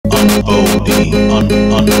Unfolding,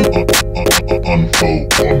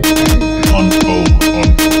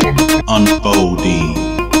 unfolding,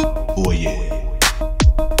 oh yeah.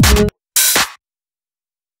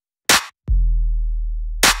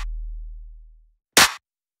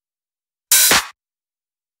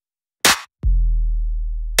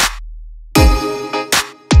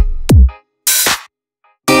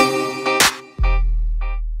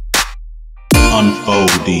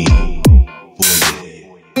 Unfolding,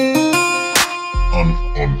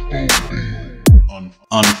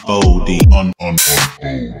 unfolding,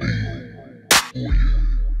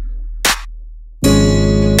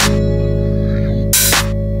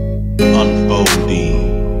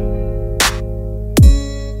 unfolding.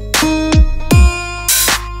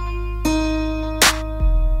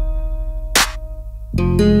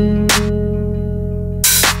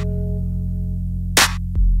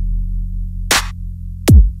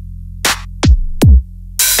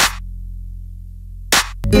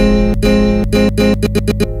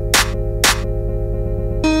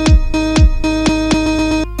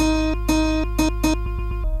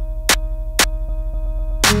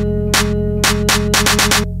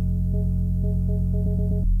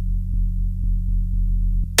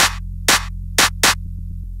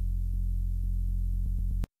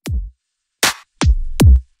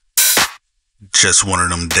 Just one of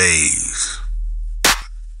them days.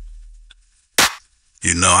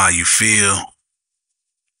 You know how you feel?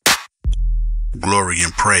 Glory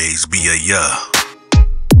and praise be Ehyeh,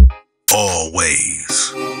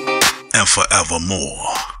 always and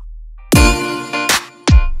forevermore.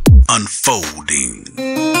 Unfolding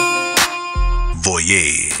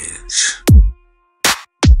voyage.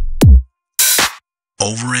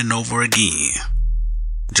 Over and over again,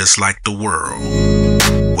 just like the world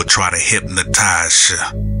would try to hypnotize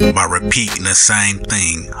you by repeating the same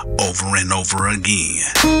thing over and over again.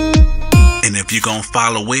 And if you're gonna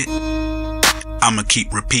follow it, I'ma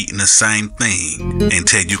keep repeating the same thing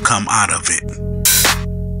until you come out of it.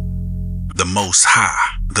 The Most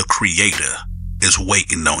High, the Creator, is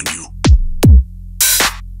waiting on you.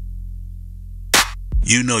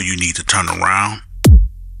 You know you need to turn around.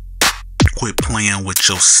 Quit playing with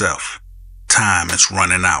yourself. Time is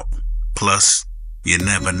running out. Plus, you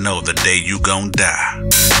never know the day you gon' die.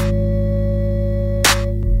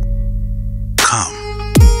 Come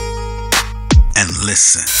and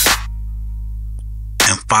listen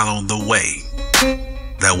and follow the way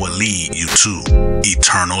that will lead you to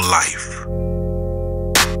eternal life.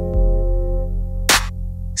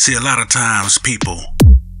 See, a lot of times people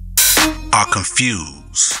are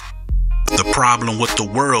confused. The problem with the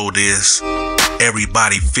world is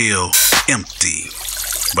everybody feel empty.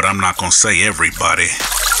 But I'm not gonna say everybody,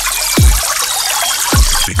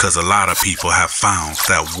 because a lot of people have found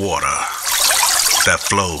that water that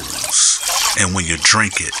flows, and when you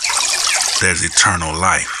drink it, there's eternal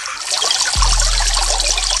life.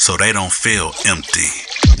 So they don't feel empty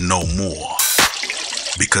no more,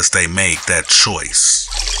 because they made that choice.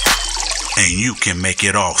 And you can make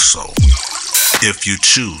it also, if you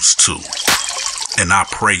choose to, and I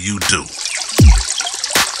pray you do.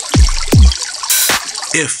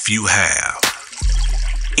 If you have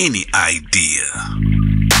any idea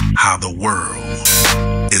how the world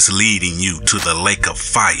is leading you to the lake of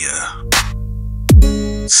fire,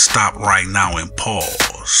 stop right now and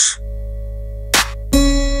pause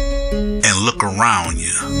and look around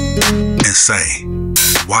you and say,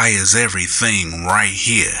 why is everything right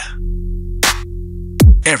here?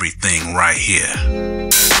 Everything right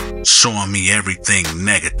here showing me everything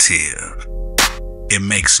negative. It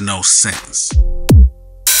makes no sense.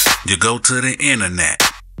 You go to the internet,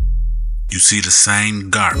 you see the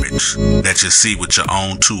same garbage that you see with your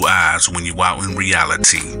own two eyes when you out in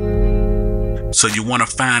reality. So you want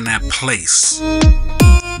to find that place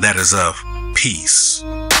that is of peace.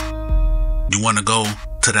 You want to go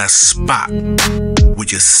to that spot where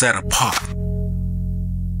you're set apart.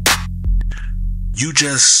 You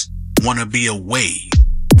just want to be away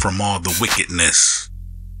from all the wickedness.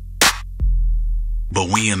 But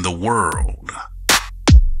we in the world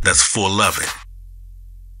that's full of it.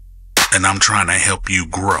 And I'm trying to help you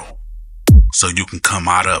grow so you can come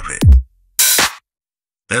out of it.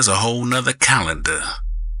 There's a whole nother calendar,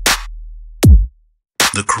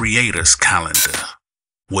 the Creator's calendar,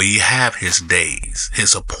 where you have his days,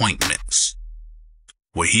 his appointments,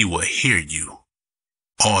 where he will hear you.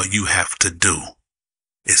 All you have to do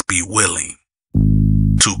is be willing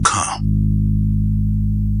to come.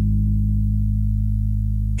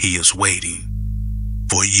 He is waiting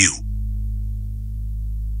for you.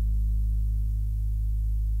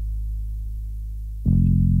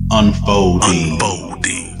 Unfolding.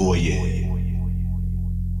 Unfolding. Oh yeah.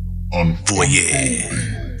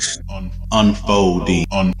 Voyage. Unfolding.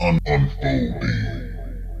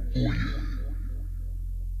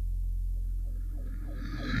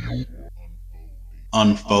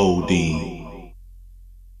 Unfolding.